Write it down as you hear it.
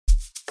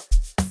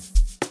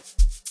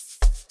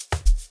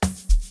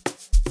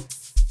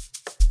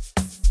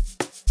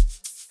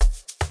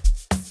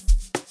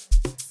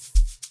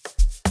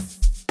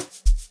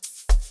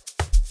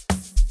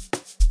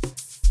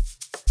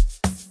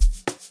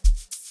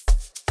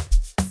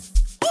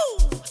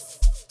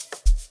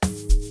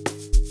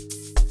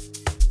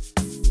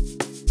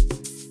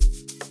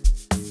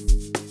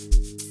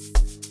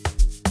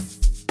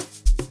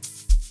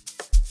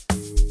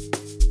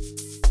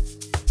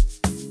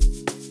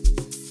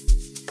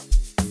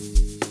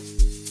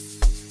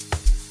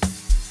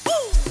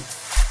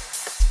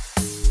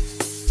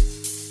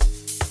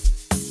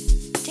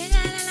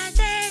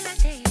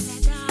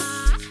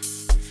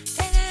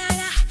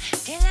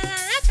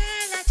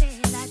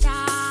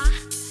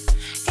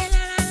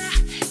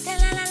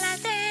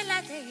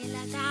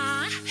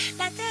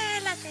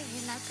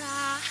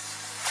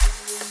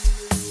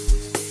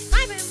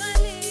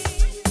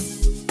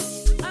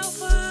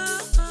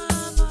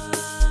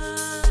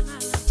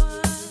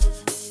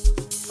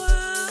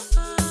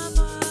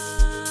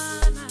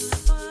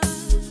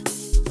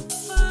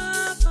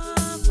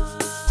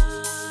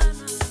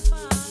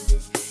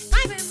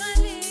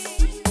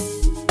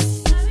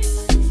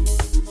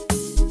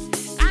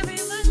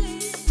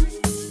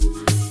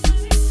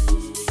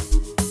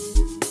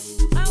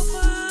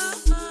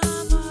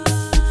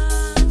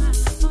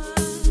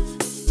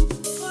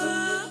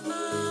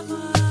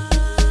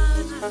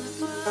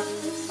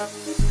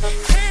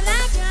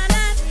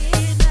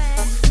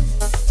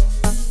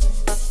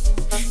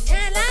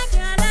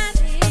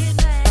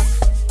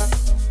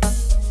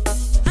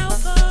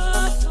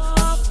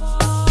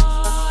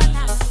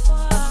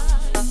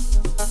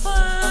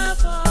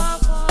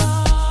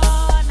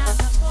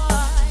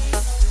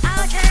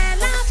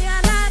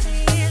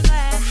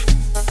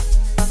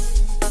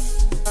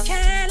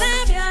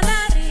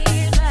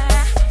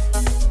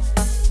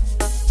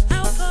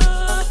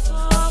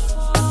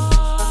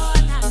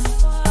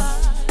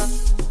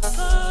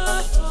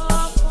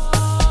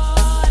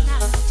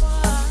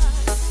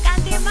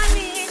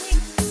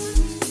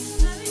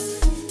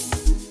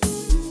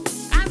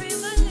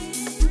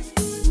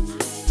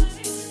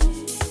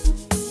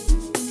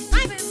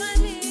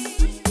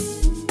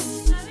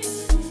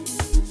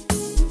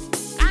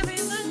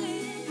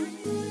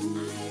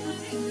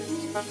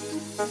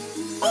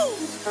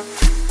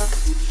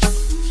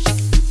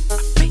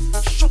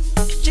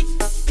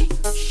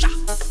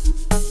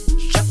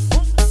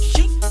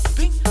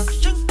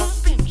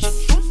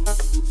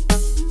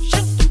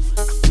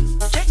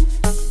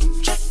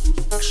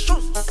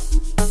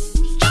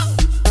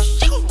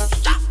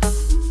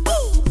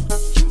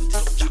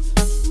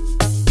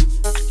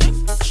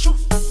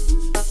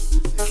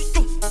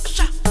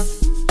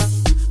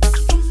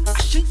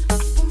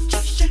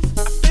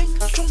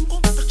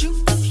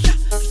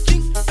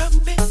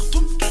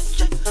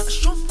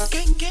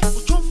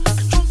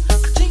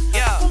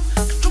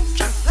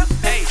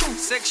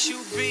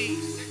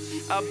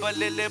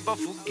abalele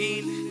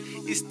bavukile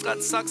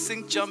istrat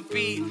saxing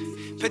jumpile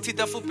petit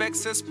dafu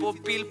access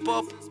popil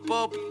pop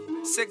pop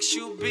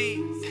sexual beat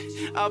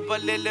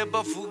abalele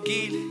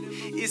bavukile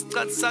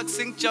istrat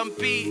saxing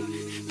jumpile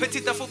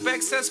petit dafu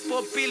access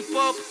popil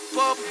pop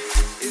pop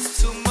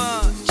it's too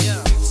much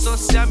so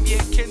siamye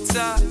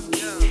kenta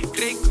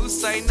grey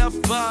kusaina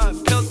ba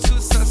pel to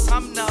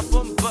samna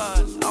bomba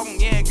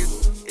awngeke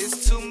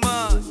it's too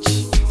much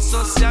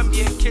so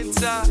siamye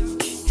kenta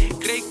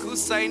grey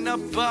kusaina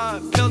ba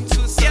pel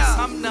to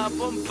samna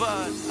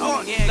bomba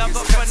awngeke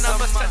labafana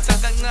basatha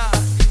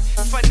kancane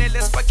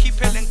fanele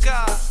sibakhiphele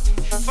nka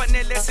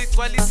fanele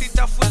sigcwalise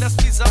itafula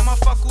sibiza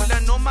amafakula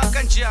noma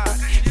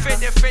kanjani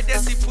fede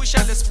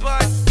siphusha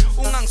lespan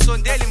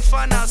ungangisondeli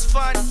mfana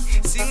asifani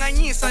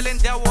singanyisa le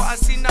ndawo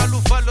asinalo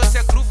uvalo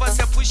siyagroova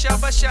siyaphusha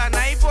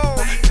abashana ayibo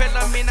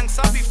phela mina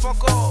ngisabi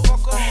foko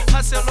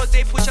haselo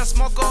they push us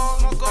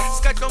smoko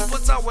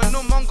skadlomputsa wena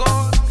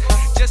umongo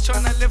just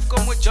tryna live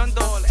como John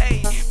Doll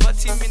ey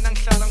bathi mina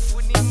ngihlala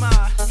ngifuna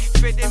imali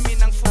fede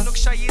mina ngifuna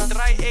ukushaya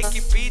idry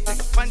egg beat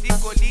ngipanda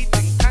igolide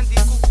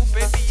ngithanda ikuku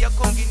baby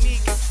yakho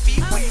nginike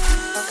fiwe